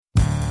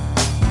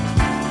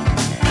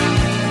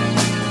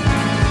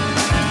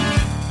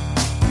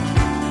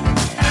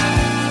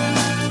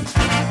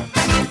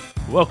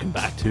Welcome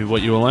back to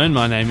What You Will Learn.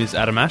 My name is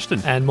Adam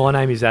Ashton. And my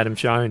name is Adam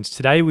Jones.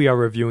 Today we are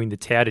reviewing the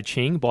Tao Te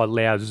Ching by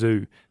Lao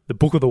Tzu, the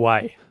Book of the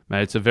Way.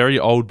 Mate, it's a very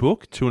old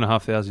book,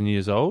 2,500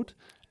 years old,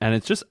 and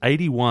it's just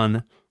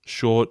 81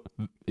 short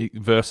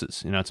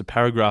verses. You know, it's a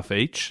paragraph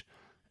each,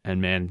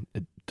 and man,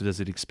 does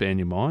it expand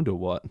your mind or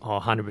what? Oh,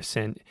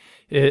 100%.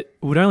 It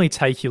would only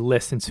take you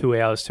less than 2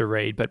 hours to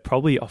read, but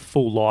probably a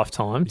full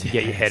lifetime to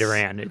get your head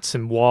around. It's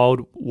some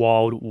wild,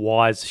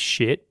 wise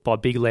shit by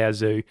Big Lao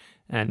Tzu,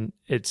 and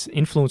it's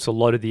influenced a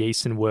lot of the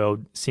Eastern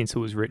world since it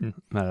was written.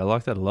 Mate, I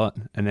like that a lot.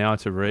 An hour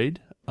to read,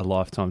 a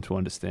lifetime to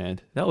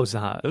understand. That was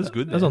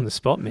good. That was on the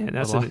spot, man.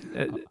 That's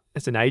an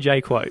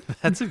AJ quote.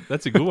 That's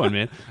a good one,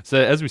 man.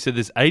 So as we said,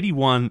 there's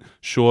 81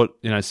 short,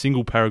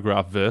 single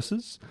paragraph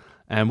verses,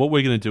 and what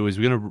we're going to do is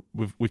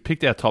we've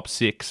picked our top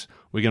 6.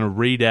 We're going to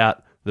read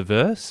out the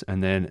verse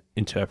and then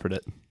interpret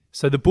it.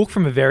 So the book,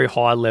 from a very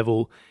high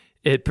level,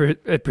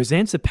 it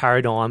presents a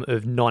paradigm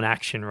of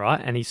non-action, right?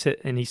 And he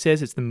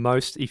says it's the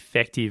most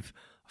effective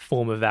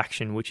form of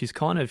action, which is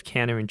kind of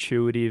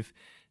counterintuitive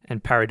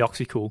and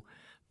paradoxical.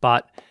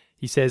 But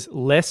he says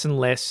less and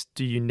less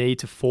do you need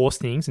to force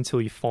things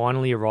until you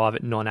finally arrive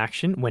at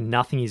non-action. When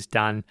nothing is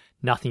done,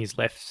 nothing is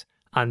left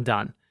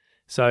undone.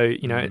 So,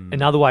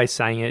 another way of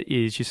saying it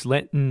is just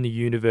letting the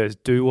universe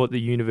do what the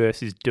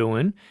universe is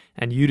doing,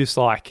 and you just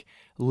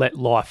let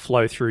life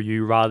flow through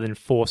you rather than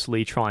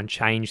forcefully try and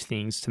change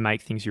things to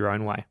make things your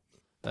own way.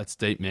 That's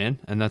deep, man.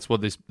 And that's what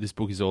this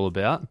book is all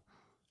about.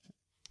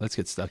 Let's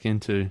get stuck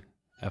into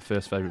our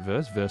first favourite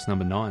verse, verse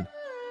number 9.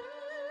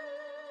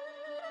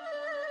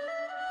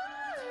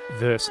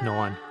 Verse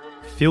 9.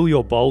 Fill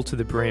your bowl to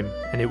the brim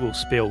and it will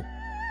spill.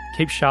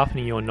 Keep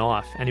sharpening your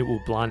knife and it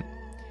will blunt.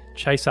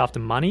 Chase after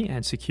money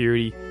and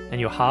security and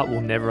your heart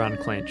will never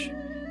unclench.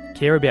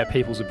 Care about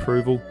people's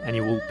approval and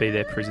you will be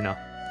their prisoner.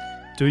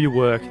 Do your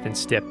work, then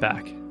step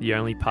back, the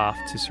only path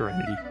to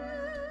serenity.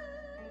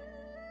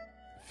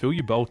 Fill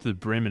your bowl to the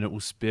brim and it will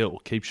spill.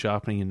 Keep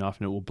sharpening your knife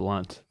and it will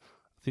blunt.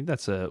 I think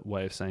that's a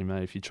way of saying,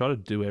 mate, if you try to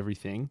do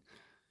everything,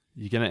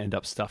 you're going to end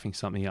up stuffing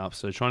something up.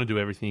 So trying to do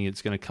everything,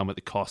 it's going to come at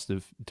the cost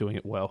of doing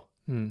it well.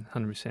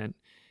 100%.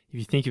 If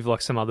you think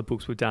of some other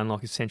books we've done,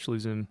 like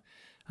Essentialism,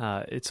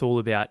 it's all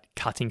about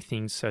cutting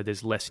things so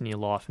there's less in your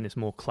life and there's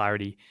more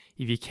clarity.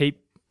 If you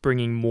keep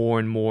bringing more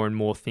and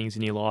more things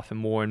in your life and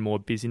more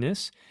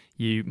busyness,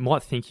 you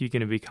might think you're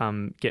going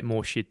to get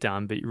more shit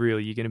done, but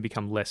really you're going to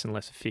become less and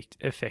less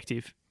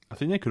effective. I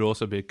think there could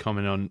also be a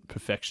comment on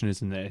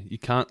perfectionism there. You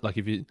can't,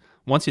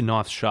 once your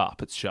knife's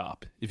sharp, it's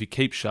sharp. If you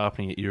keep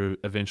sharpening it,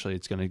 eventually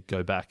it's going to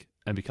go back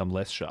and become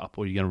less sharp,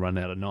 or you're going to run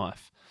out of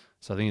knife.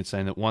 So I think it's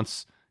saying that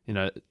once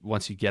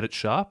you get it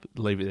sharp,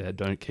 leave it there.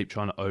 Don't keep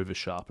trying to over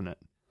sharpen it.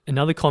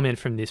 Another comment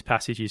from this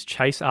passage is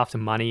chase after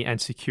money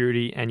and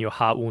security and your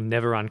heart will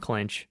never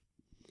unclench.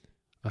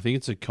 I think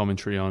it's a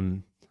commentary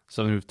on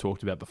something we've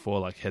talked about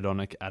before, like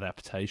hedonic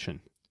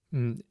adaptation.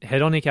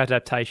 Hedonic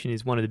adaptation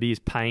is one of the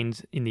biggest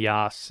pains in the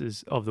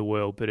asses of the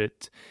world, but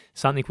it's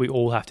something we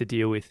all have to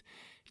deal with.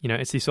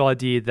 It's this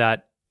idea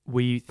that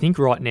we think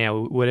right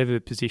now, whatever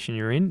position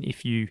you're in,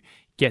 if you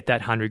get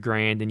that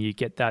 $100,000 and you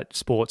get that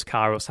sports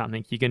car or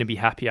something, you're going to be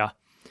happier,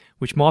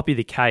 which might be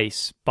the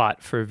case,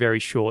 but for a very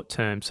short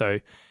term. So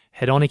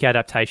hedonic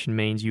adaptation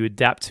means you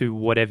adapt to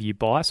whatever you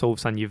buy. So all of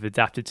a sudden you've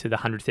adapted to the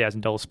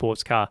 $100,000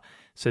 sports car.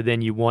 So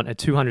then you want a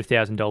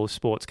 $200,000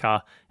 sports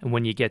car. And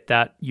when you get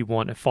that, you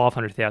want a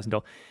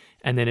 $500,000.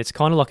 And then it's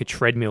kind of like a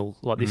treadmill,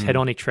 like this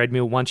hedonic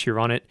treadmill. Once you're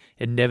on it,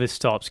 it never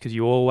stops because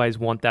you always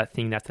want that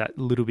thing that's that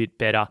little bit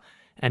better.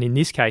 And in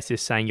this case, they're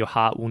saying your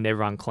heart will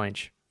never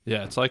unclench.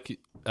 Yeah, it's like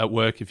at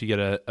work if you get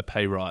a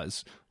pay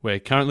rise, where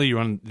currently you're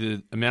on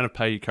the amount of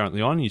pay you're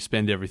currently on, you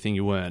spend everything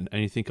you earn.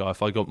 And you think,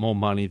 if I got more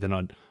money, then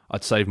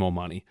I'd save more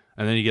money.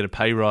 And then you get a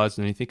pay rise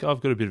and you think,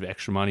 I've got a bit of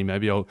extra money.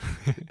 Maybe I'll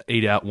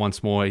eat out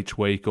once more each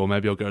week, or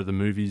maybe I'll go to the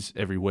movies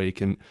every week.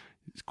 And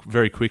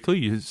very quickly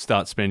you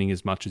start spending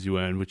as much as you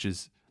earn, which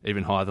is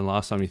even higher than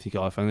last time. You think,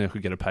 if only I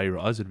could get a pay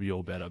rise, it'd be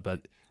all better.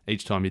 But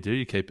each time you do,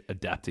 you keep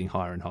adapting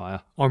higher and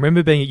higher. I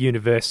remember being at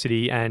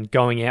university and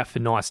going out for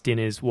nice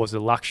dinners was a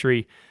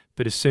luxury.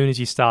 But as soon as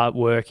you start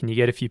work and you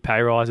get a few pay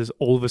rises,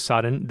 all of a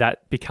sudden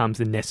that becomes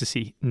a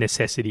necessity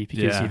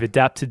because you've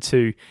adapted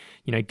to,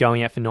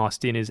 going out for nice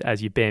dinners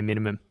as your bare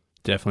minimum.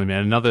 Definitely,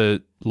 man.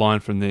 Another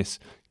line from this: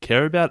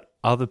 care about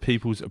other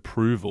people's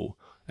approval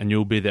and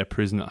you'll be their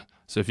prisoner.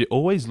 So if you're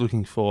always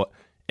looking for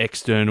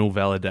external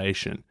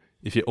validation,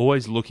 if you're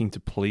always looking to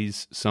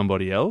please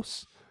somebody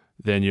else,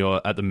 then you're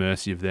at the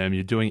mercy of them.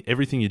 You're doing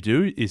everything you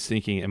do is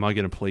thinking, am I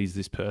going to please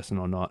this person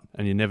or not?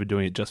 And you're never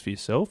doing it just for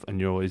yourself, and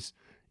you're always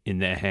in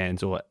their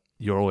hands, or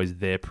you're always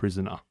their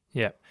prisoner.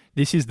 Yeah.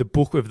 This is the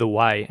book of the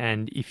way,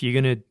 and if you're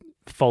going to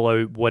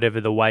follow whatever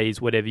the way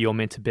is, whatever you're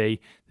meant to be,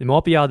 there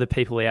might be other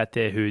people out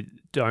there who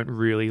don't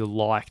really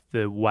like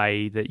the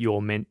way that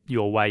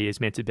your way is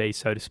meant to be,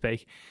 so to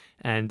speak.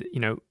 And,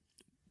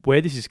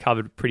 where this is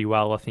covered pretty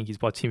well, I think, is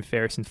by Tim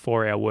Ferriss in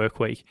 4-Hour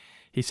Workweek.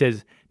 He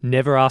says,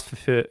 never ask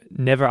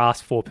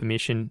for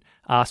permission,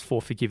 ask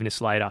for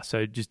forgiveness later.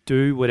 So just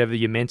do whatever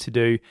you're meant to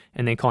do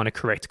and then kind of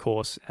correct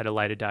course at a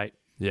later date.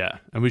 Yeah,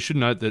 and we should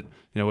note that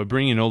we're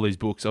bringing in all these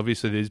books.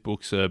 Obviously, these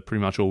books are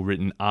pretty much all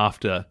written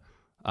after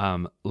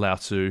Lao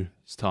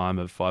Tzu's time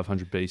of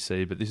 500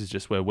 BC, but this is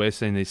just where we're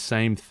seeing these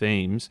same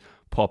themes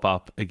pop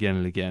up again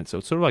and again. So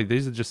it's sort of like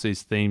these are just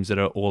these themes that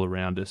are all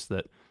around us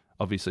that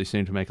obviously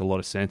seem to make a lot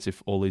of sense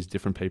if all these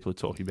different people are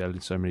talking about it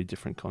in so many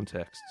different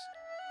contexts.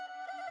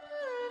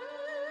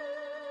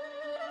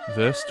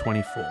 Verse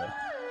 24.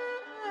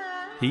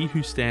 He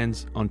who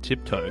stands on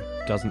tiptoe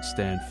doesn't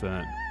stand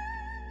firm.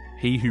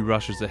 He who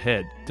rushes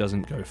ahead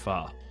doesn't go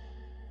far.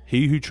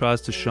 He who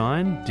tries to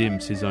shine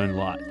dims his own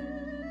light.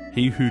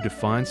 He who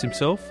defines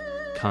himself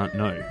can't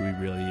know who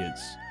he really is.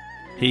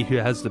 He who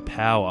has the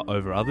power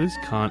over others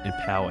can't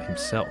empower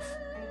himself.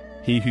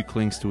 He who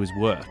clings to his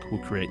work will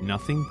create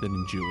nothing that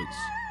endures.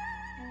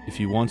 If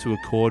you want to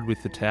accord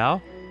with the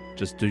Tao,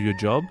 just do your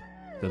job,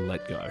 then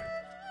let go.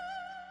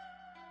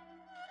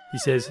 He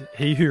says,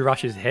 he who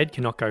rushes ahead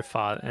cannot go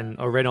far. And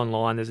I read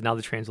online, there's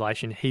another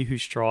translation, he who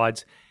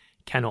strides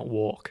cannot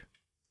walk.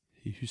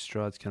 He who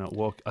strides cannot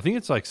walk. I think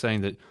it's like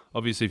saying that,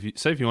 obviously,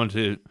 if you wanted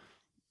to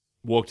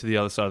walk to the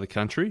other side of the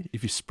country,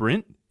 if you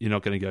sprint, you're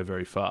not going to go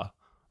very far.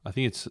 I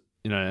think it's,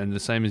 and the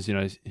same as,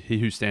 he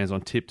who stands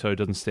on tiptoe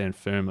doesn't stand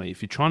firmly.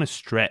 If you're trying to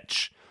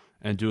stretch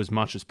and do as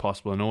much as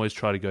possible and always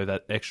try to go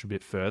that extra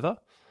bit further,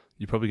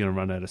 you're probably going to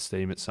run out of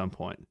steam at some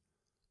point.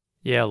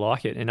 Yeah, I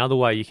like it. Another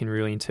way you can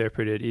really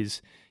interpret it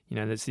is,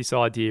 there's this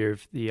idea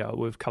of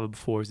we've covered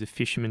before is the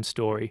fisherman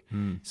story.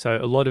 So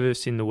a lot of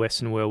us in the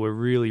Western world, we're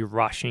really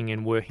rushing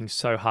and working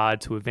so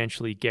hard to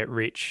eventually get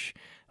rich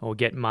or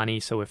get money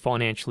so we're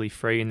financially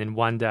free. And then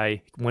one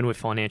day when we're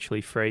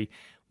financially free,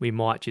 we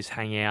might just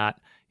hang out,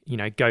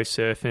 go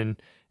surfing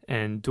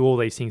and do all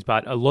these things.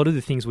 But a lot of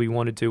the things we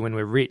want to do when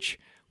we're rich,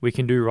 we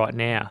can do right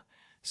now.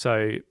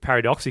 So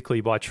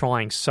paradoxically, by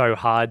trying so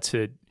hard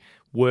to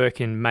work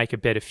and make a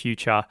better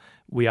future,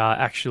 we are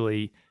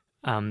actually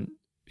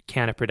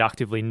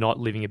counterproductively not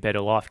living a better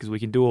life because we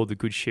can do all the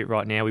good shit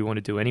right now we want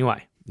to do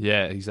anyway.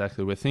 Yeah,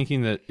 exactly. We're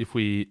thinking that if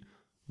we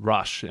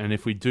rush and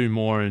if we do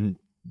more and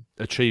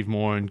achieve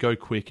more and go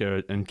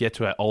quicker and get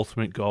to our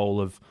ultimate goal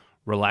of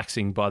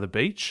relaxing by the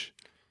beach,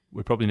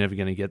 we're probably never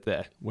going to get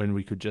there, when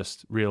we could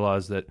just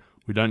realize that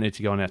we don't need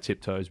to go on our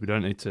tiptoes, we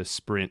don't need to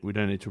sprint, we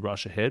don't need to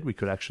rush ahead, we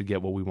could actually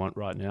get what we want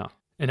right now.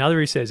 Another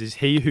he says is,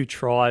 he who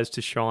tries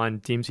to shine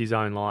dims his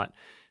own light.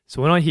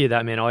 So when I hear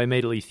that, man, I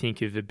immediately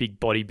think of a big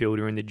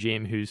bodybuilder in the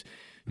gym who's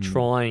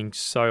trying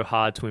so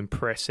hard to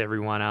impress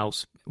everyone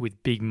else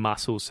with big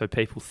muscles so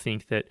people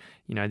think that,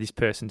 this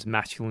person's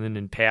masculine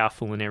and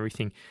powerful and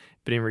everything.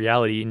 But in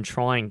reality, in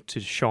trying to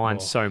shine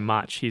so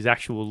much, his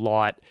actual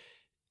light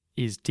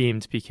is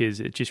dimmed because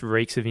it just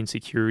reeks of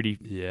insecurity.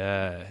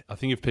 Yeah, I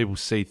think if people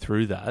see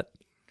through that,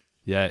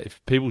 if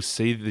people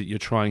see that you're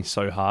trying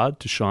so hard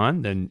to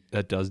shine, then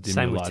that does dim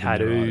Same your with light in your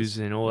tattoos eyes.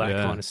 and all that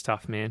kind of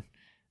stuff, man.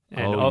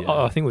 And Oh,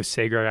 yeah. I think we've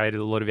segregated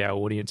a lot of our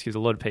audience because a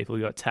lot of people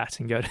who got tats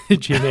and go to the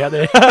gym out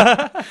there.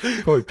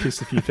 Probably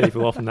pissed a few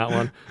people off on that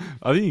one.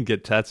 I think you can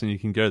get tats and you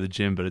can go to the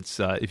gym, but it's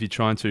if you're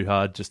trying too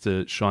hard just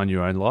to shine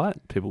your own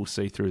light, people will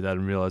see through that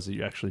and realize that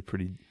you're actually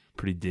pretty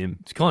dim.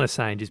 It's kind of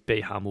saying just be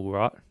humble,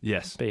 right?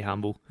 Yes. Be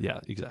humble. Yeah,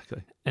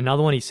 exactly.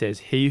 Another one he says,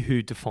 he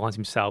who defines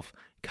himself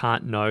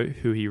can't know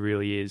who he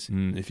really is.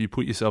 If you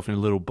put yourself in a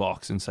little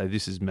box and say,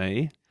 this is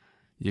me,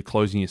 you're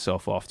closing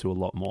yourself off to a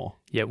lot more.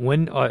 Yeah,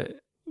 when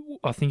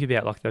I think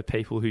about like the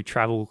people who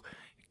travel,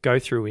 go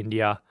through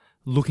India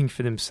looking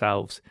for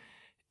themselves.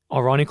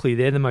 Ironically,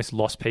 they're the most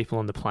lost people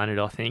on the planet,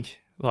 I think.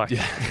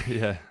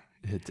 Yeah,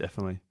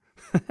 definitely.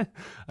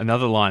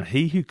 Another line,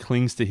 he who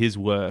clings to his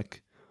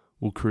work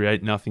will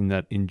create nothing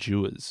that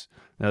endures.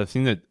 Now, the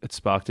thing that it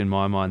sparked in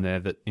my mind there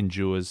that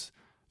endures,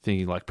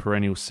 thinking like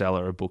Perennial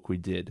Seller, a book we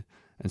did.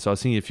 And so I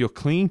was thinking, if you're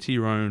clinging to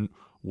your own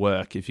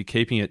work, if you're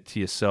keeping it to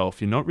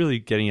yourself, you're not really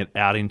getting it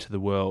out into the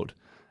world.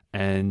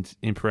 And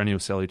in Perennial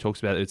Seller, he talks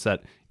about it's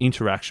that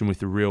interaction with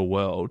the real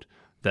world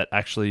that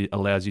actually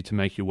allows you to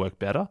make your work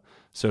better.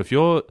 So if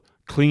you're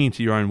clinging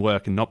to your own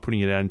work and not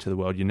putting it out into the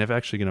world, you're never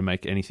actually going to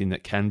make anything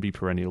that can be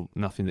perennial,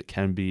 nothing that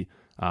can be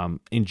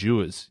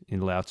endures,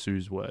 in Lao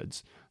Tzu's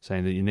words,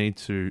 saying that you need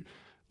to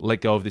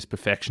let go of this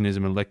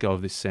perfectionism and let go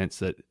of this sense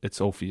that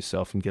it's all for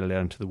yourself and get it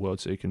out into the world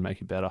so you can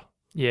make it better.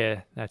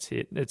 Yeah, that's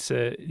it. It's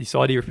this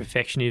idea of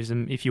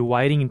perfectionism. If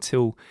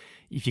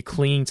you're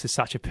clinging to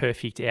such a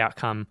perfect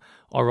outcome,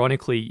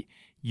 ironically,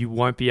 you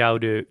won't be able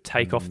to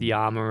take off the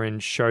armor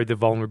and show the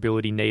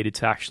vulnerability needed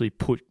to actually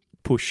push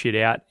shit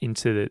out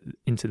into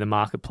the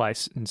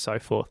marketplace and so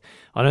forth.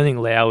 I don't think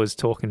Lao was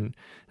talking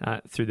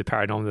through the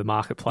paradigm of the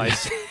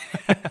marketplace.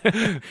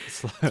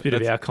 It's a bit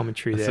of our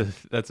commentary there.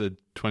 That's a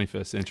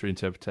 21st century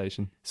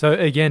interpretation. So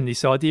again,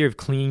 this idea of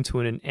clinging to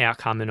an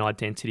outcome and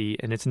identity,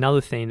 and it's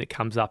another theme that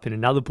comes up in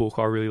another book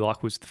I really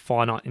like, was the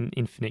finite and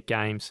infinite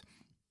games.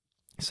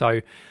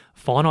 So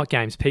finite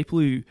games, people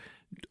who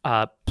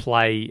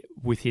play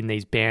within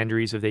these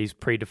boundaries of these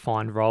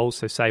predefined roles,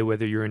 so say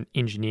whether you're an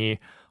engineer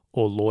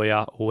or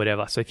lawyer or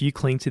whatever. So if you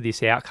cling to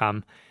this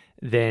outcome,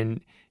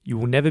 then you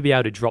will never be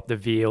able to drop the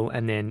veal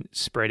and then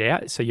spread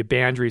out. So your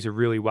boundaries are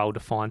really well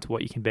defined to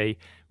what you can be.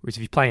 Whereas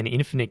if you play an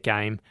infinite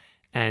game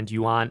and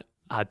you aren't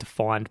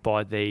defined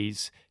by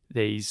these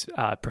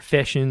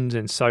professions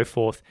and so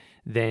forth,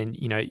 then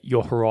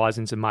your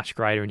horizons are much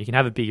greater and you can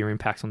have a bigger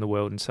impact on the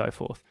world and so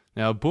forth.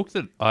 Now, a book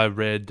that I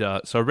read,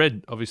 so I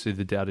read obviously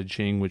the Tao Te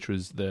Ching, which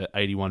was the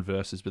 81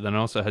 verses, but then I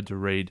also had to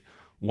read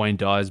Wayne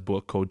Dyer's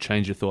book called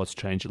Change Your Thoughts,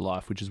 Change Your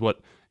Life, which is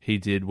what he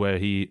did, where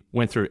he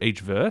went through each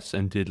verse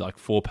and did like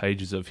 4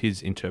 pages of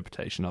his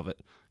interpretation of it,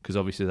 because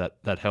obviously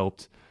that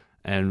helped.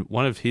 And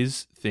one of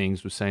his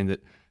things was saying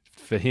that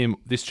for him,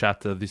 this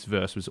chapter, this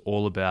verse was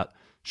all about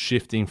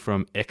shifting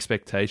from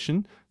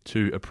expectation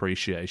to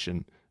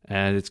appreciation.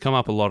 And it's come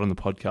up a lot on the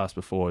podcast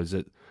before, is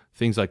that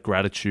things like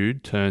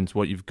gratitude turns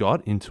what you've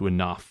got into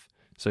enough.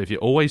 So if you're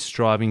always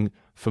striving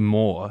for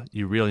more,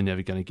 you're really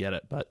never going to get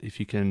it. But if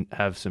you can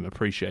have some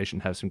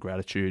appreciation, have some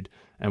gratitude,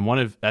 and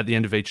at the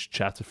end of each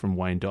chapter from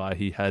Wayne Dyer,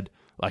 he had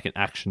like an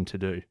action to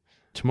do.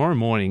 Tomorrow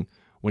morning,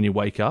 when you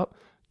wake up,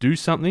 do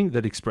something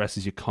that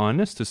expresses your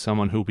kindness to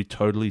someone who will be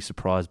totally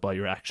surprised by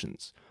your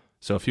actions.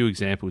 So a few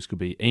examples could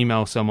be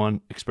email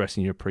someone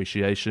expressing your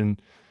appreciation,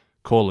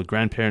 call a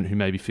grandparent who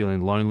may be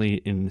feeling lonely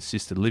in an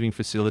assisted living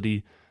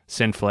facility,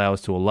 send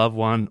flowers to a loved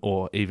one,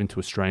 or even to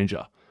a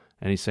stranger.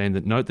 And he's saying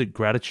that note that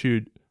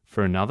gratitude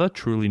for another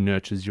truly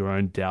nurtures your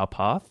own Tao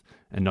path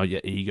and not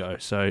your ego.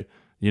 So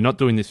you're not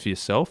doing this for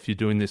yourself, you're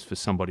doing this for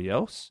somebody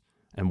else.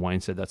 And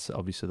Wayne said that's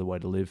obviously the way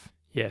to live.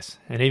 Yes,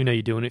 and even though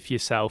you're doing it for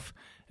yourself,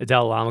 a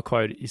Dalai Lama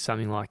quote is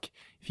something like,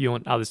 if you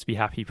want others to be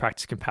happy,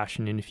 practice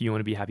compassion, and if you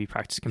want to be happy,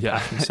 practice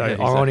compassion. Yeah. So Yeah,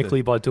 exactly.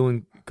 Ironically, by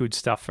doing good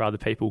stuff for other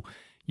people,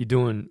 you're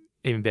doing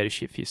even better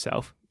shit for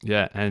yourself.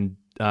 Yeah, and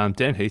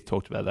Dan Heath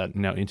talked about that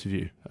in our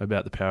interview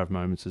about the power of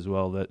moments as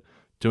well, that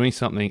doing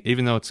something,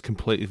 even though it's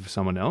completely for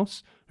someone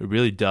else, it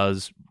really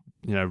does,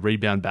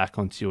 rebound back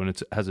onto you, and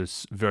it has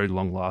a very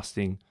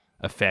long-lasting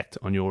effect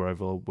on your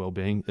overall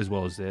well-being as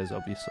well as theirs,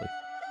 obviously.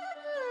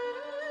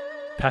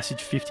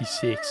 Passage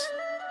 56.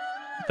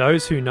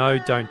 Those who know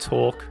don't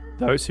talk.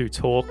 Those who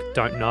talk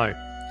don't know.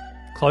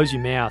 Close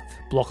your mouth.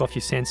 Block off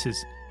your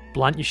senses.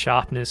 Blunt your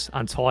sharpness.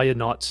 Untie your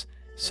knots.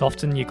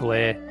 Soften your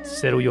glare.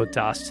 Settle your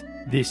dust.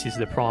 This is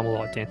the primal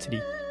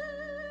identity.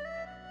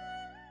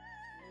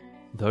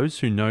 Those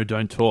who know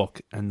don't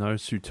talk, and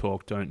those who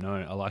talk don't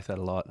know. I like that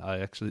a lot.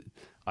 I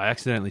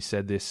accidentally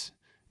said this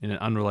in an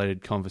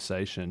unrelated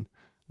conversation,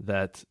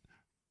 that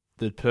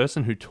the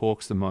person who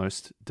talks the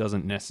most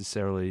doesn't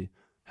necessarily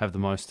have the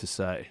most to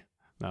say.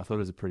 Now, I thought it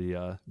was a pretty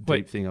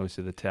deep thing.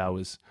 Obviously, the Tao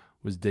was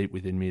deep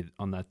within me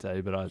on that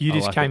day. But you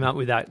just came up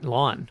with that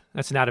line.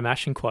 That's an Adam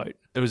Ashton quote.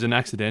 It was an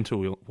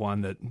accidental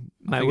one that...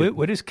 Mate,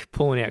 we're just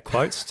pulling out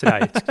quotes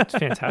today. It's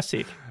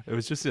fantastic. It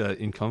was just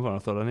in convo. I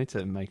thought I need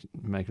to make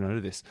note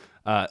of this.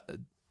 I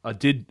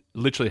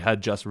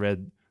had just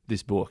read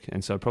this book,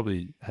 and so I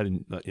probably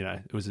hadn't,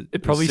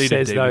 it probably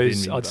says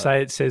those, I'd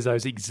say it says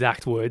those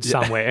exact words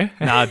somewhere.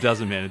 No, it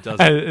doesn't, man. It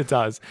doesn't. It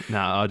does.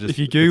 No, if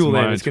you Google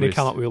them, it's going to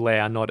come up with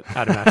Lau, not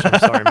Adam Ashton.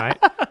 Sorry, mate.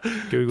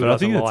 Google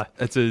doesn't lie.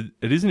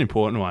 It is an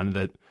important one,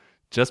 that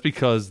just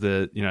because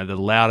the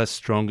loudest,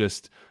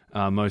 strongest,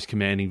 most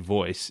commanding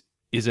voice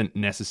isn't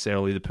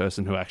necessarily the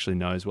person who actually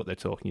knows what they're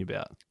talking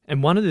about.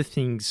 And one of the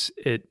things,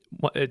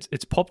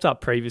 it's popped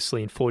up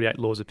previously in 48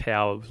 Laws of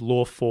Power,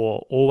 Law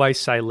 4, always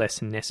say less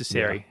than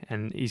necessary. Yeah.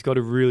 And he's got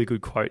a really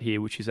good quote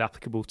here, which is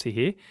applicable to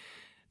here.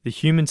 The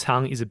human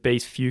tongue is a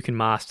beast few can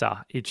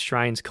master. It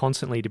strains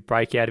constantly to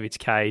break out of its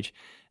cage,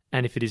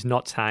 and if it is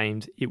not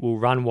tamed, it will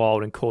run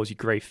wild and cause you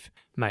grief.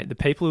 Mate, the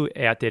people who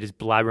are out there just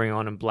blabbering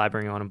on and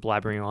blabbering on and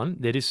blabbering on,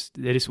 they're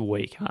just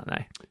weak, aren't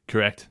they?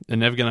 Correct. They're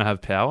never going to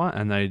have power,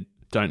 and they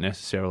don't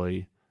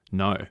necessarily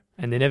know.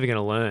 And they're never going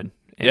to learn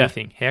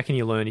anything. Yeah. How can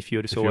you learn if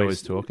you're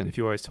always talking? If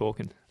you're always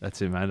talking.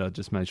 That's it, mate. I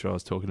just made sure I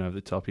was talking over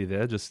the top of you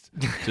there, just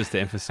to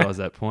emphasize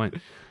that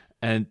point.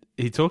 And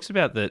he talks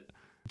about that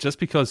just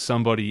because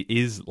somebody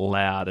is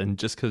loud and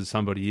just because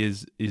somebody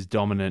is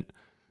dominant,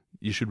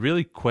 you should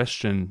really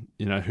question,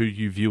 who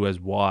you view as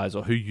wise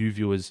or who you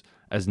view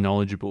as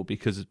knowledgeable,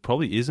 because it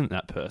probably isn't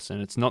that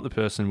person. It's not the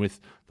person with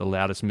the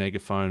loudest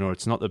megaphone, or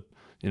it's not the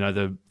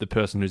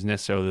person who's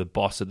necessarily the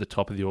boss at the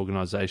top of the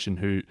organization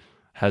who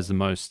has the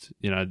most,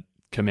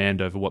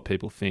 command over what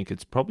people think.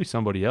 It's probably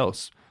somebody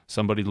else,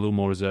 somebody a little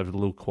more reserved, a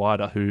little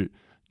quieter, who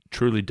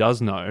truly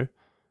does know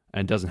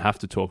and doesn't have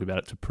to talk about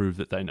it to prove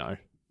that they know.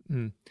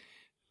 Mm.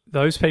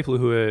 Those people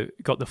who have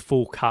got the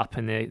full cup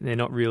and they're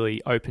not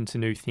really open to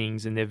new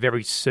things, and they're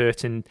very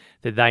certain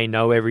that they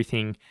know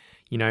everything,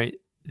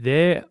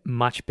 they're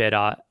much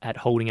better at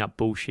holding up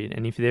bullshit.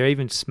 And if they're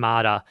even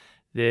smarter,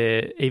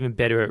 they're even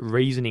better at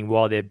reasoning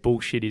why their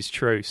bullshit is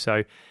true.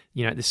 So,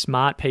 the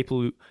smart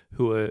people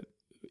who are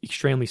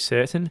extremely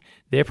certain,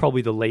 they're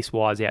probably the least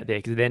wise out there,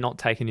 because they're not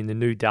taking in the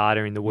new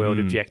data in the world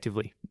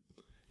objectively.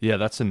 Yeah,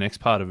 that's the next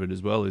part of it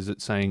as well, is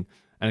it saying,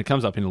 and it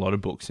comes up in a lot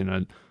of books,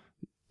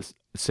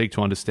 seek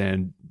to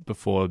understand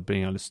before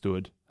being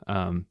understood,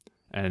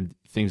 and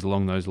things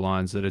along those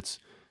lines, that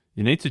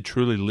you need to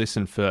truly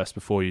listen first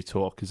before you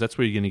talk, because that's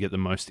where you're going to get the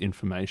most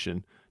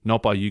information.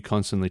 not by you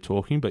constantly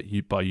talking, but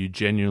by you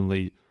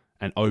genuinely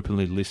and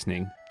openly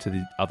listening to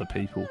the other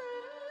people.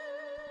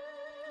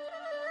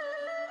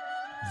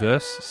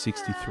 Verse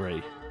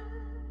 63.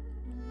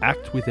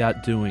 Act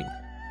without doing,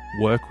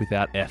 work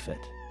without effort.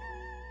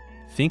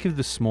 Think of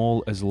the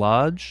small as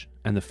large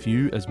and the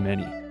few as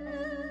many.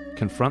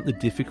 Confront the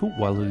difficult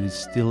while it is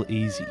still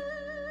easy.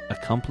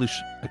 Accomplish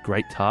a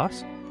great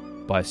task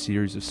by a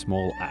series of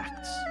small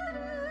acts.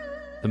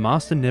 The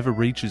master never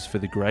reaches for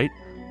the great,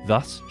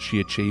 thus she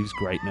achieves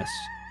greatness.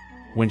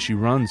 When she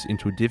runs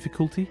into a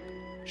difficulty,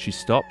 she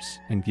stops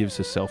and gives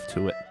herself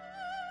to it.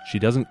 She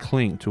doesn't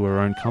cling to her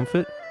own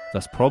comfort,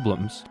 thus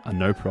problems are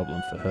no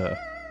problem for her.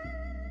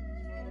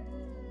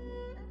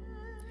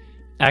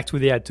 Act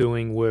without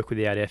doing, work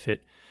without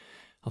effort.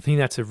 I think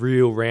that's a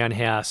real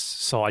roundhouse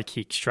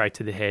sidekick straight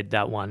to the head,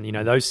 that one. You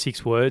know, those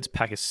 6 words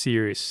pack a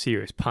serious,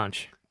 serious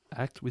punch.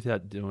 Act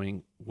without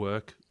doing,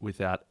 work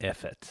without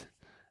effort.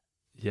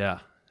 Yeah,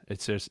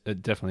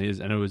 it definitely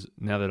is. And it was,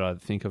 now that I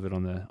think of it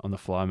on the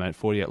fly, mate,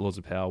 48 Laws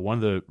of Power, one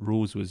of the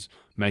rules was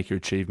make your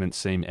achievements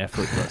seem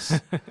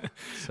effortless.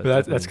 So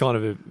that's kind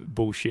of a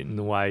bullshit in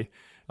the way.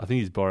 I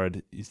think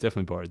he's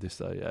definitely borrowed this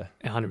though, yeah.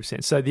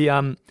 100%.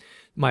 So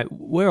mate,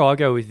 where I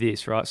go with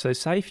this, right? So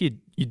say if you're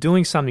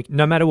doing something,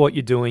 no matter what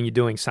you're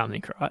doing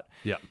something, right?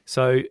 Yeah.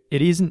 So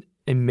it isn't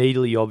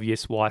immediately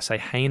obvious why, say,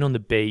 hanging on the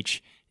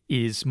beach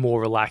is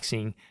more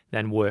relaxing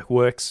than work.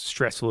 Work's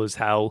stressful as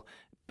hell,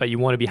 but you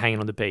want to be hanging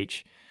on the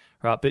beach,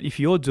 right? But if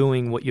you're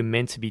doing what you're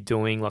meant to be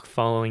doing, like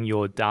following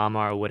your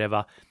dharma or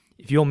whatever,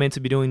 if you're meant to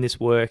be doing this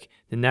work,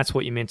 then that's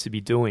what you're meant to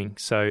be doing.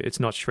 So it's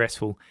not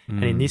stressful.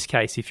 And in this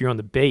case, if you're on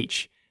the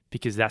beach,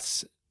 because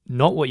that's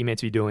not what you're meant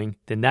to be doing,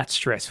 then that's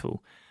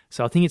stressful.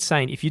 So I think it's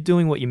saying if you're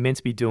doing what you're meant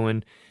to be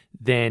doing,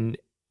 then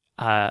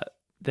life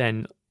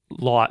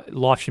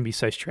shouldn't be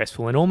so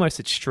stressful. And almost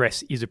that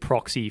stress is a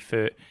proxy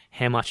for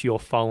how much you're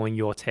following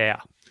your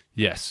Tao.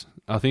 Yes,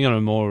 I think on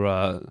a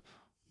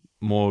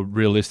more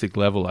realistic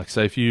level, like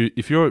say if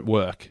you're at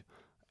work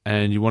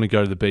and you want to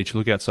go to the beach,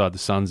 look outside, the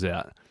sun's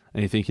out,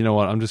 and you think, you know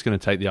what, I'm just going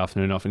to take the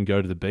afternoon off and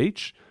go to the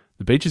beach.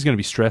 The beach is going to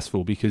be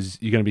stressful because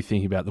you're going to be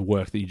thinking about the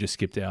work that you just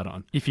skipped out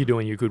on. If you're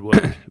doing your good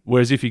work.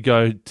 Whereas if you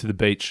go to the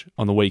beach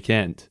on the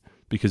weekend,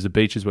 because the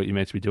beach is what you're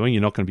meant to be doing,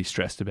 you're not going to be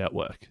stressed about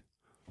work.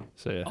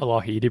 So yeah. I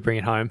like it. You did bring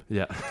it home.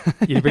 Yeah.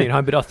 You did bring it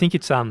home. But I think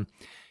it's,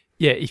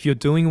 if you're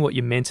doing what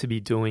you're meant to be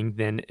doing,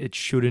 then it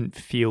shouldn't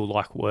feel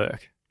like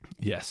work.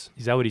 Yes.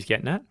 Is that what he's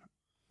getting at?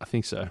 I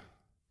think so.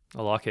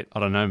 I like it. I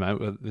don't know,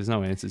 mate. Well, there's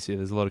no answers here.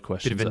 There's a lot of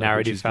questions. Bit of a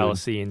narrative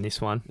fallacy in this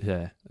one.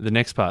 Yeah. The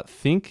next part,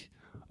 think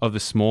of the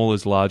small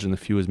as large and the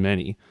few as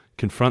many.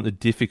 Confront the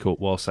difficult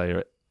whilst they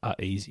are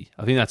easy.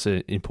 I think that's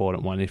an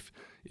important one. If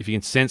you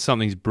can sense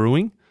something's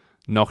brewing,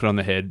 knock it on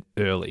the head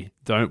early.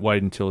 Don't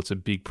wait until it's a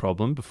big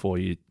problem before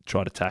you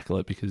try to tackle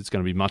it, because it's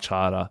going to be much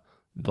harder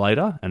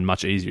later and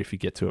much easier if you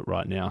get to it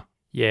right now.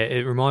 Yeah,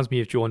 it reminds me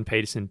of Jordan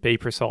Peterson. Be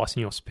precise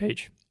in your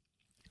speech.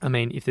 I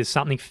mean, if there's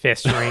something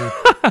festering...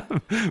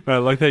 I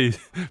like that you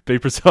be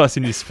precise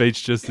in your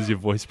speech just as your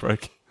voice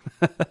broke.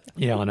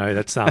 Yeah, I know.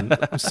 That's I'm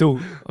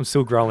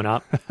still growing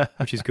up,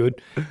 which is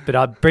good.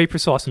 But be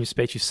precise in your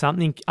speech. If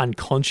something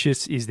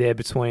unconscious is there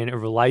between a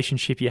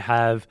relationship you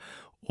have,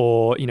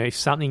 or if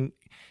something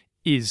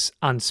is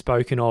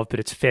unspoken of but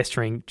it's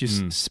festering,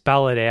 just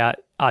spell it out,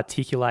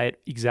 articulate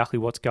exactly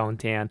what's going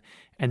down,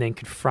 and then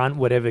confront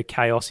whatever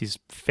chaos is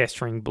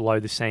festering below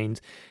the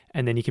scenes,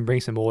 and then you can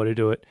bring some order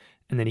to it.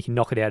 And then he can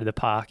knock it out of the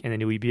park, and then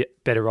he'll be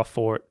better off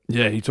for it.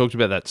 Yeah, he talked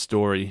about that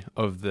story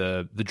of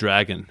the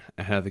dragon,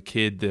 and how the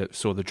kid that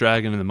saw the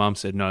dragon and the mum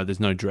said, no, there's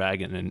no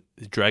dragon. And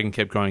the dragon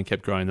kept growing.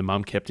 The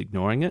mum kept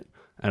ignoring it.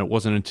 And it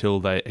wasn't until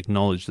they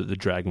acknowledged that the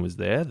dragon was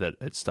there that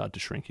it started to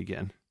shrink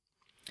again.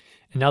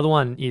 Another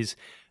one is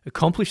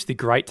accomplish the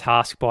great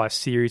task by a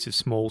series of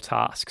small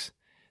tasks.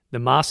 The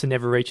master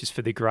never reaches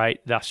for the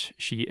great, thus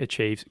she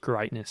achieves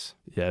greatness.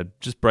 Yeah,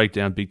 just break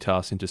down big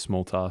tasks into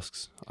small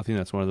tasks. I think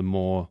that's one of the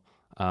more...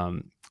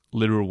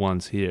 literal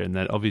ones here, and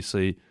that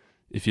obviously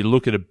if you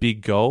look at a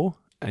big goal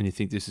and you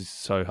think this is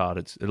so hard,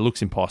 it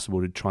looks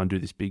impossible to try and do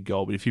this big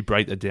goal, but if you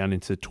break that down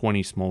into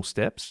 20 small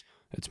steps,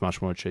 it's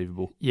much more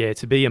achievable. Yeah,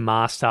 to be a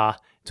master,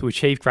 to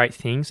achieve great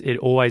things, it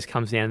always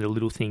comes down to the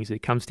little things.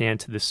 It comes down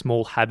to the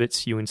small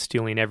habits you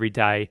instill in every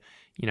day,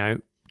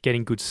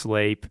 getting good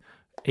sleep,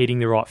 eating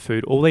the right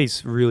food. All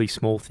these really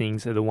small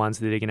things are the ones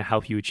that are going to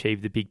help you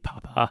achieve the big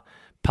papa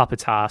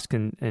task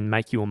and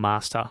make you a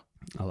master.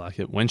 I like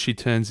it. When she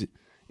turns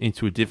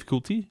into a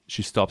difficulty,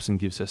 she stops and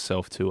gives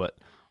herself to it.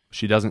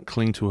 She doesn't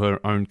cling to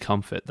her own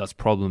comfort. Thus,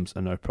 problems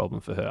are no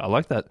problem for her. I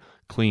like that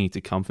clinging to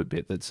comfort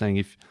bit. That's saying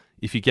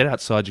if you get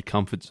outside your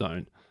comfort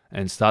zone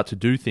and start to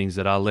do things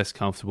that are less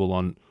comfortable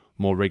on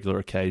more regular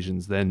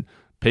occasions, then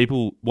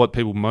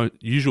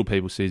usual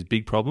people see as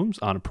big problems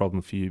aren't a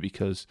problem for you,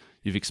 because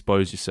you've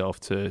exposed yourself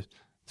to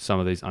some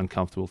of these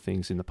uncomfortable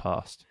things in the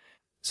past.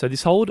 So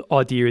this whole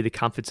idea of the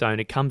comfort zone,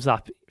 it comes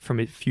up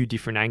from a few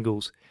different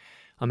angles.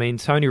 I mean,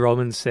 Tony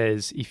Robbins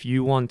says if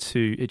you want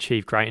to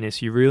achieve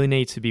greatness, you really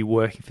need to be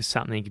working for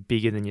something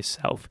bigger than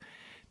yourself.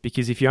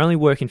 Because if you're only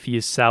working for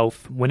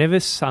yourself, whenever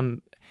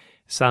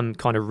some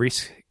kind of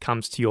risk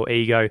comes to your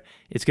ego,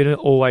 it's going to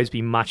always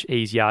be much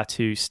easier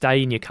to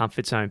stay in your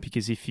comfort zone,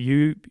 because if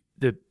you,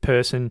 the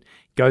person,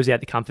 goes out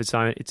the comfort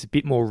zone, it's a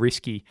bit more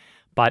risky.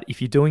 But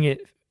if you're doing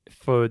it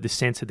for the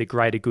sense of the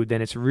greater good,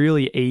 then it's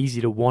really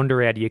easy to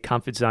wander out of your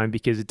comfort zone,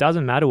 because it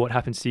doesn't matter what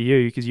happens to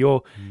you, because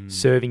you're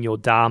serving your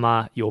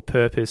dharma, your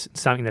purpose,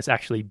 something that's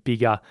actually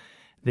bigger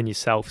than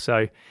yourself.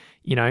 So,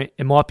 you know,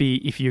 it might be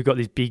if you've got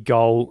this big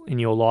goal in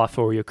your life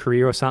or your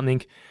career or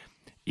something,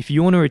 if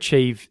you want to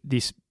achieve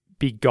this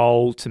big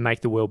goal to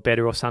make the world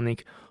better or something,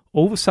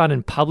 all of a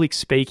sudden public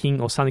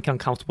speaking or something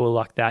uncomfortable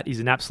like that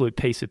is an absolute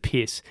piece of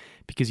piss,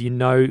 because you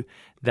know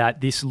that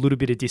this little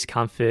bit of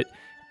discomfort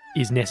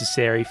is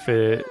necessary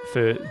for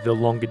the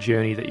longer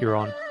journey that you're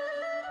on.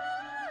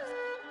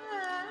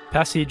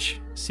 Passage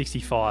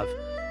 65.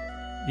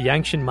 The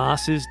ancient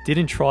masters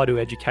didn't try to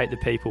educate the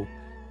people,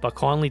 but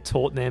kindly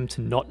taught them to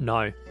not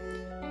know.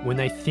 When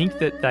they think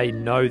that they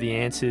know the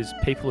answers,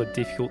 people are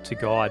difficult to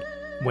guide.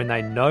 When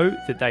they know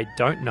that they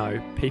don't know,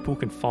 people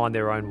can find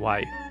their own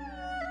way.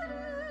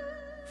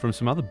 From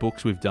some other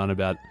books we've done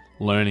about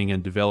learning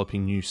and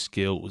developing new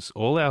skills,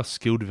 all our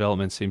skill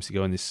development seems to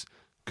go in this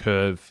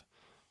curve,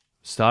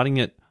 starting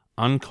at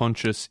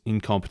unconscious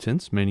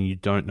incompetence, meaning you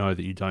don't know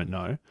that you don't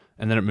know,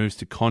 and then it moves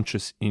to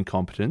conscious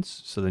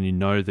incompetence, so then you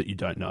know that you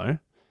don't know,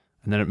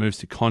 and then it moves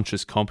to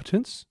conscious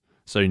competence,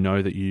 so you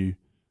know that you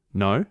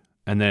know,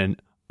 and then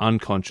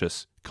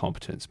unconscious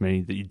competence,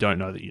 meaning that you don't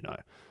know that you know.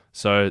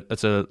 So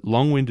that's a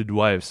long-winded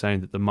way of saying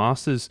that the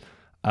masters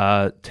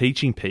are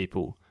teaching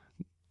people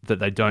that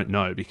they don't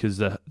know, because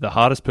the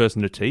hardest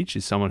person to teach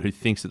is someone who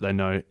thinks that they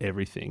know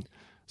everything.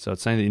 So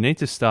it's saying that you need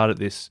to start at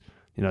this,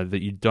 you know,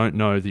 that you don't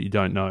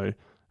know,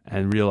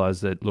 and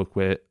realize that, look,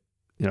 we're,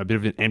 you know, a bit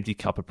of an empty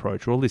cup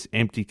approach. We're all this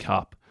empty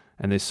cup,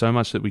 and there's so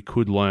much that we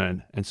could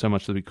learn and so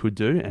much that we could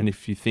do. And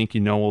if you think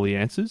you know all the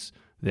answers,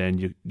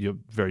 then you're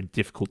very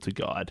difficult to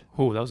guide.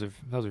 Oh, that was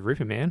a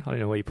ripper, man. I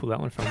don't know where you pulled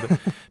that one from,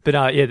 but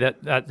yeah,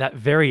 that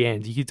very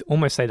end, you could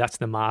almost say that's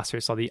the master.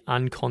 It's like the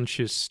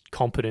unconscious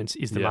competence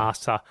is the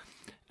master,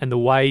 and the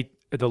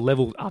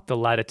level up the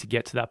ladder to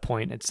get to that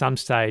point. At some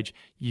stage,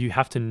 you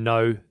have to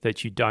know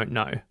that you don't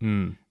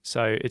know.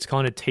 So it's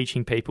kind of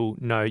teaching people,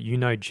 no, you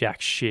know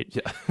jack shit.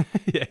 Yeah,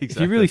 yeah, exactly. If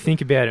you really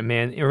think about it,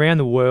 man, around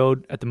the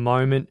world at the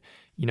moment,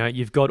 you know,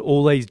 you've got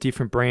all these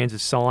different brands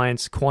of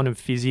science, quantum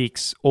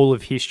physics, all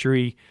of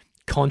history,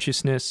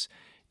 consciousness.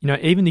 You know,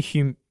 even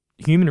the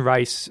human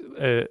race,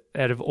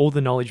 out of all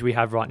the knowledge we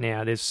have right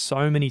now, there's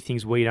so many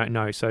things we don't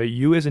know. So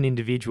you as an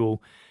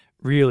individual,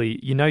 really,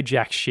 you know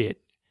jack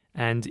shit.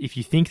 And if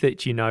you think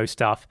that you know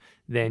stuff,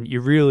 then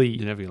you're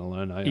never going to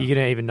learn, are you? You're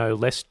going to even know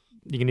less.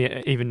 You're going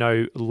to even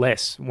know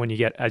less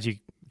as you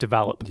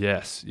develop.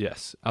 Yes.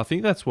 I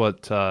think that's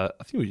what, I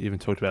think we even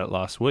talked about it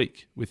last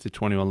week with the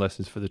 21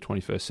 lessons for the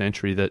 21st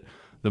century, that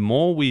the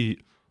more we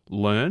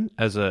learn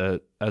as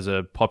a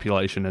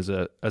population, as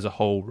a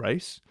whole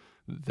race,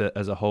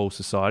 as a whole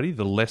society,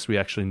 the less we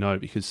actually know.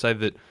 Because say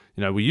that,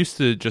 you know, we used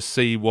to just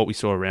see what we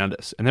saw around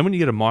us. And then when you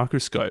get a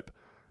microscope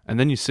and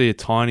then you see a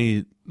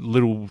tiny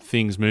little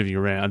things moving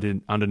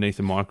around underneath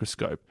a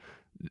microscope,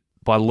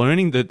 by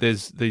learning that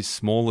there's these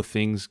smaller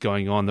things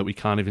going on that we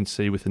can't even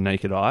see with the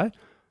naked eye,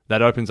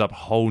 that opens up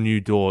whole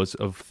new doors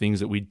of things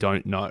that we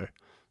don't know.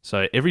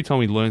 So every time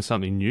we learn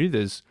something new,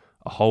 there's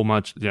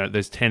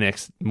there's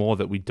 10x more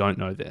that we don't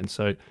know then.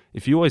 So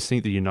if you always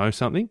think that you know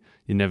something,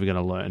 you're never going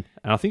to learn.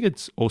 And I think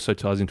it also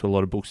ties into a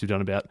lot of books you've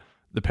done about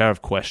the power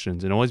of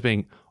questions and always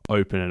being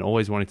open and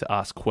always wanting to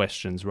ask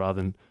questions rather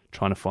than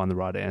trying to find the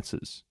right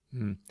answers.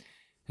 And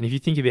if you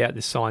think about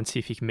the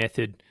scientific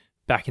method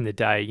back in the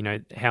day, you know,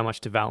 how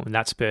much development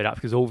that spurred up,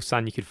 because all of a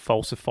sudden you could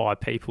falsify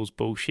people's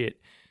bullshit,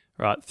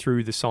 right,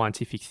 through the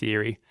scientific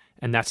theory.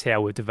 And that's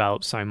how we've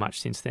developed so much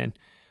since then.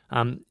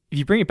 If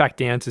you bring it back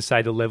down to,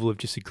 say, the level of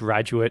just a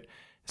graduate,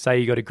 say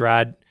you got a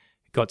grad,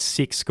 got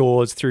 6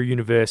 scores through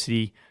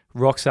university,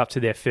 rocks up to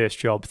their first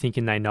job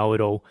thinking they know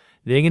it all,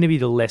 they're going to be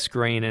the less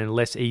green and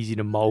less easy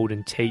to mold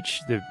and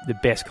teach the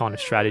best kind of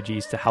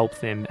strategies to help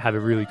them have a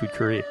really good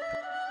career.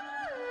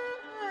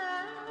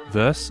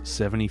 Verse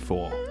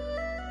 74.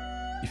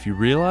 If you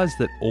realize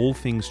that all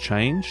things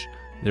change,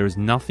 there is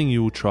nothing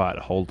you will try to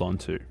hold on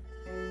to.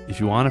 If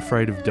you aren't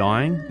afraid of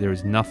dying, there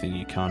is nothing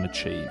you can't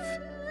achieve.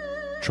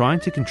 Trying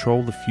to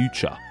control the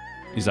future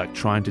is like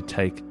trying to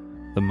take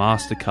the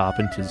master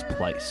carpenter's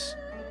place.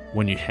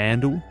 When you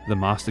handle the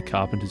master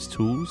carpenter's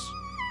tools,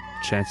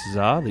 chances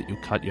are that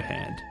you'll cut your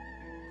hand.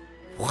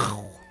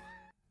 Wow.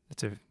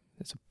 That's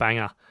a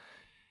banger.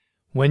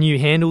 When you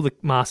handle the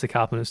master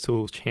carpenter's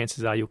tools,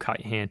 chances are you'll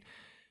cut your hand.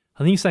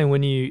 I think you're saying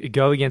when you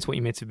go against what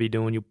you're meant to be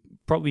doing, you'll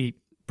probably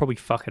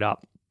fuck it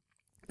up.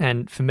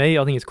 And for me,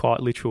 I think it's quite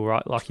literal,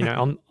 right? Like, you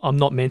know, I'm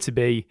not meant to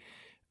be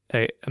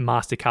a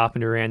master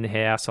carpenter around the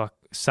house. I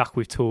suck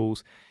with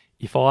tools.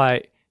 If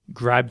I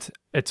grabbed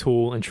a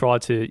tool and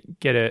tried to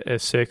get a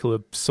circular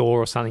saw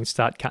or something,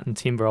 start cutting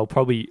timber, I'll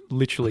probably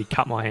literally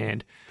cut my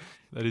hand.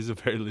 That is a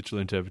very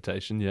literal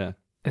interpretation, yeah.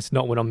 It's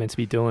not what I'm meant to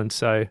be doing.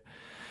 So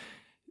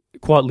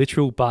quite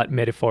literal, but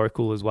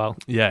metaphorical as well.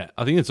 Yeah,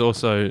 I think it's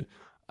also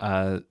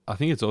I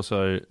think it's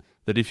also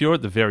that if you're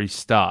at the very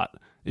start,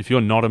 if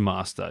you're not a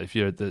master, if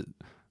you're at the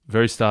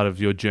very start of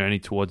your journey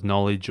towards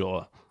knowledge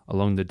or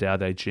along the Tao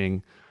Te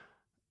Ching,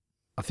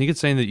 I think it's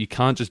saying that you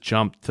can't just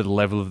jump to the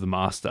level of the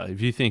master.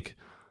 If you think,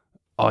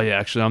 oh yeah,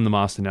 actually I'm the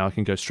master now, I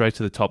can go straight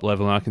to the top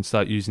level and I can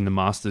start using the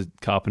master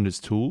carpenter's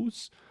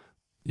tools,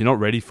 you're not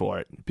ready for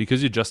it.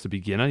 Because you're just a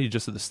beginner, you're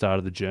just at the start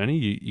of the journey,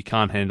 you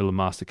can't handle a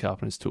master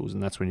carpenter's tools,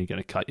 and that's when you're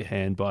going to cut your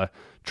hand by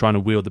trying to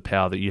wield the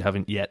power that you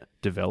haven't yet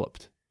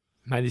developed.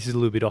 Mate, this is a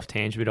little bit off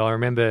tangent, but I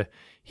remember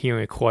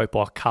hearing a quote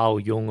by Carl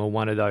Jung, or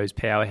one of those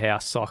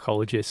powerhouse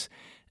psychologists,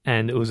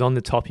 and it was on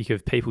the topic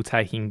of people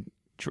taking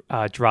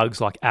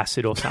drugs like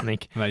acid or something.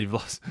 Mate, you've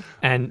lost.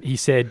 And he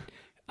said,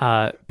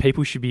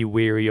 people should be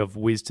wary of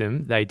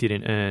wisdom they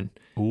didn't earn.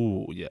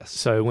 Ooh, yes.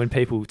 So when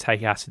people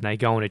take acid and they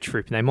go on a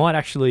trip, and they might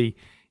actually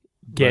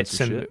get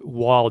some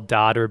wild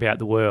data about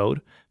the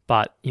world,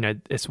 but, you know,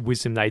 it's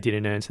wisdom they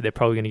didn't earn, so they're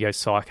probably going to go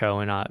psycho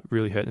and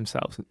really hurt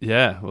themselves.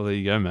 Yeah, well, there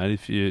you go, mate.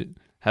 If you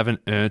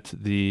haven't earned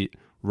the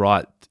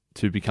right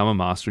to become a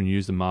master and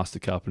use the master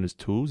carpenter's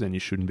tools, then you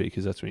shouldn't be,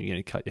 because that's when you're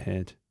going to cut your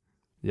hand.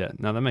 Yeah,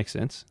 no, that makes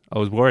sense. I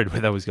was worried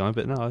where that was going,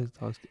 but no,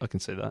 I can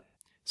see that.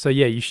 So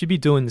yeah, you should be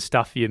doing the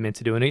stuff you're meant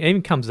to do. And it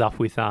even comes up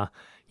with,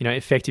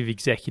 Effective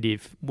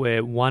Executive,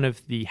 where one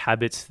of the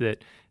habits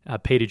that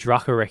Peter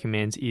Drucker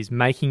recommends is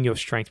making your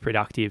strength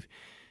productive.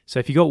 So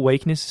if you've got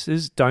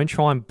weaknesses, don't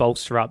try and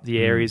bolster up the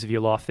areas of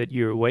your life that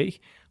you're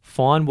weak.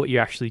 Find what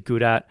you're actually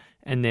good at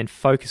and then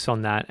focus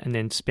on that, and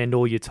then spend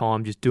all your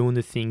time just doing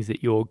the things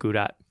that you're good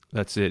at.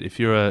 That's it. If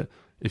you're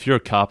a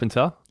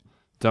carpenter,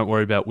 don't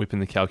worry about whipping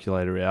the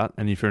calculator out.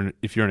 And if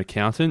you're an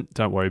accountant,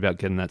 don't worry about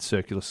getting that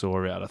circular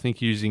saw out. I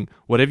think using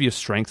whatever your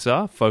strengths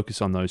are,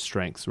 focus on those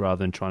strengths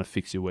rather than trying to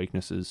fix your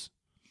weaknesses.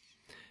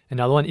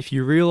 Another one, if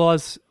you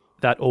realize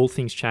that all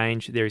things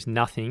change, there is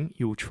nothing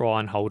you will try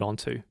and hold on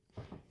to.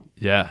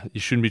 Yeah, you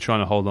shouldn't be trying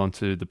to hold on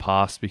to the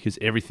past, because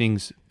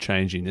everything's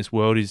changing. This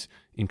world is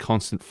in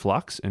constant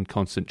flux and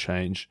constant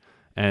change.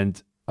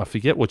 And I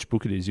forget which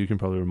book it is, you can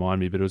probably remind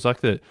me, but it was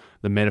like the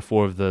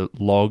metaphor of the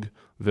log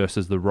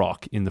versus the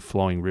rock in the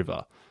flowing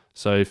river.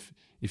 So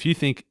if you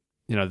think,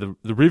 the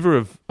river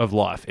of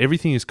life,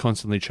 everything is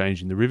constantly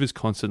changing, the river's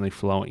constantly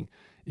flowing.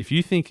 If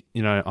you think,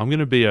 I'm going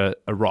to be a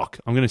rock,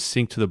 I'm going to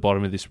sink to the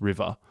bottom of this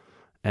river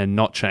and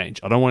not change,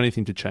 I don't want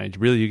anything to change,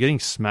 really you're getting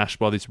smashed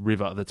by this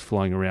river that's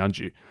flowing around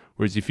you.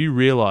 Whereas if you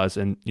realize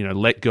and,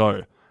 let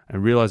go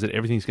and realize that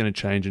everything's going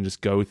to change and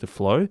just go with the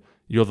flow,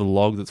 you're the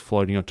log that's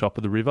floating on top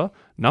of the river.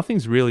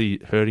 Nothing's really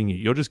hurting you.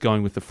 You're just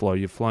going with the flow.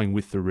 You're flowing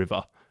with the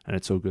river, and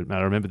it's all good, man.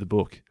 I remember the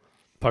book.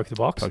 Poke the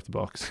Box? Poke the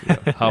Box.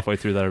 Yeah. Halfway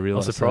through that, I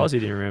realized. I'm surprised you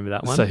didn't remember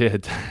that one. So, yeah,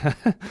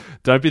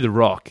 don't be the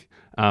rock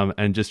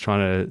and just trying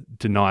to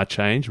deny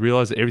change.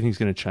 Realize that everything's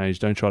going to change.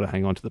 Don't try to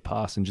hang on to the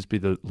past, and just be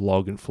the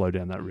log and flow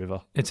down that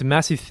river. It's a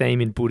massive theme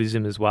in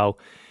Buddhism as well.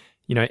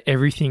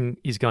 Everything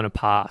is going to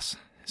pass.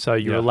 So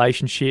your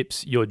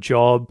relationships, your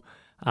job,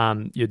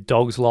 your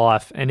dog's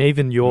life, and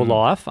even your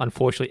life,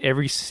 unfortunately,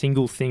 every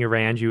single thing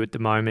around you at the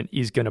moment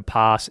is going to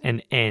pass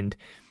and end.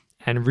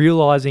 And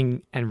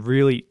realizing and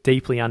really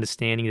deeply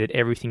understanding that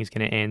everything is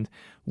going to end,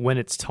 when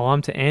it's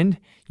time to end,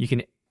 you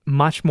can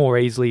much more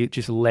easily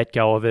just let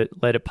go of it,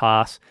 let it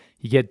pass.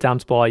 You get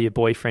dumped by your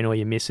boyfriend or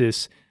your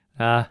missus,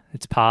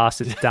 it's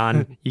past, it's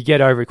done. You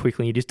get over it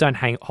quickly. You just don't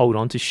hold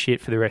on to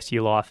shit for the rest of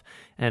your life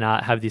and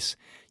have this,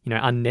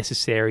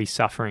 unnecessary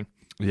suffering.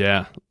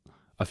 Yeah.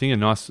 I think a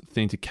nice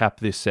thing to cap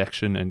this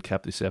section and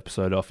cap this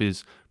episode off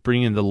is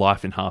bringing in the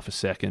Life in Half a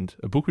Second,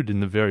 a book written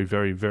in the very,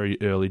 very,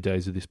 very early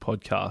days of this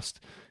podcast,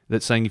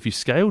 that's saying if you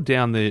scale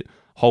down the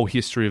whole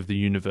history of the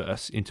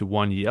universe into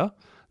 1 year,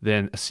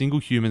 then a single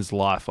human's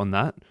life on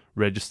that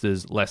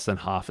registers less than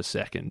half a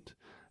second.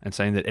 And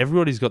saying that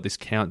everybody's got this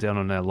countdown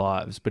on their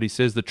lives, but he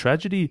says the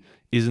tragedy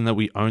isn't that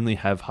we only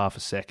have half a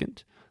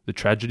second. The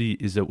tragedy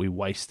is that we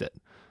waste it.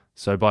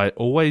 So by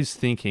always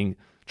trying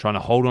to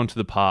hold on to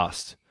the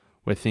past,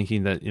 we're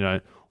thinking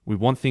that, we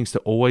want things to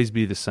always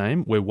be the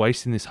same. We're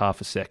wasting this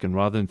half a second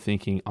rather than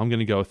thinking, I'm going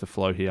to go with the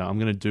flow here. I'm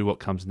going to do what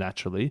comes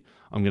naturally.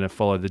 I'm going to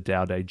follow the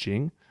Tao Te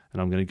Ching,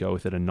 and I'm going to go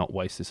with it and not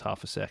waste this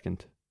half a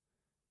second.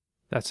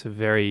 That's a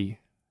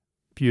very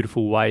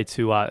beautiful way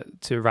to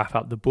wrap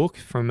up the book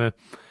from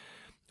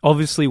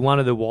obviously one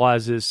of the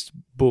wisest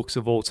books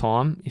of all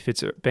time. If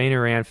it's been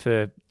around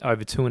for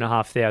over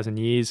 2,500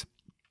 years,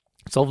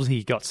 it's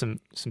obviously got some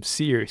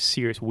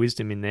serious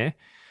wisdom in there.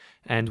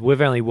 And we've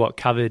only,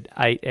 covered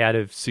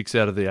 6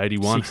 out of the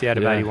 81. 6 out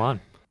of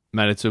 81.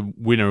 Man, it's a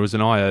winner. It was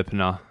an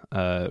eye-opener,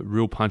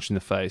 real punch in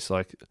the face.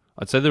 Like,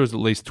 I'd say there was at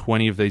least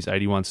 20 of these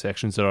 81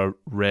 sections that I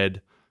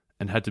read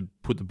and had to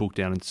put the book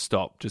down and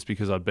stop just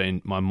because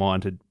my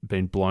mind had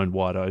been blown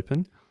wide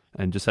open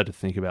and just had to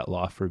think about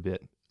life for a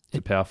bit. It's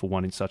a powerful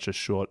one in such a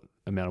short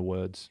amount of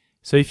words.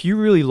 So if you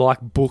really like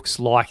books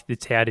like the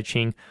Tao Te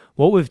Ching,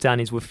 what we've done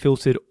is we've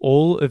filtered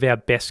all of our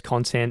best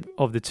content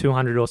of the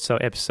 200 or so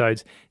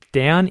episodes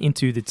down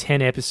into the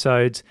 10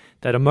 episodes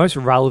that are most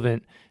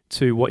relevant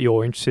to what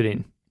you're interested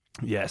in.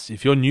 Yes,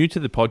 if you're new to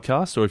the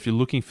podcast or if you're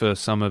looking for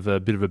some of a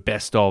bit of a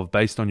best of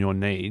based on your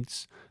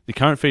needs, The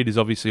current feed is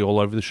obviously all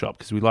over the shop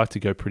because we like to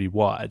go pretty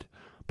wide.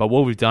 But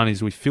what we've done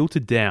is we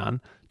filtered down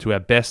to our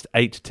best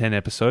 8 to 10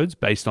 episodes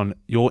based on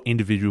your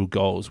individual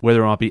goals,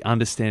 whether it might be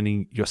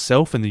understanding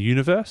yourself and the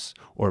universe,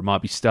 or it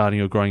might be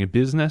starting or growing a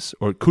business,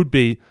 or it could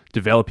be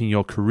developing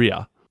your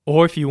career.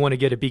 Or if you want to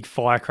get a big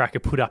firecracker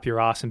put up your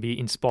ass and be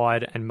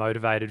inspired and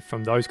motivated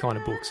from those kind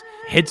of books,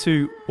 head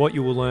to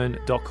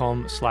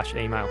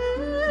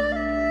whatyouwilllearn.com/email.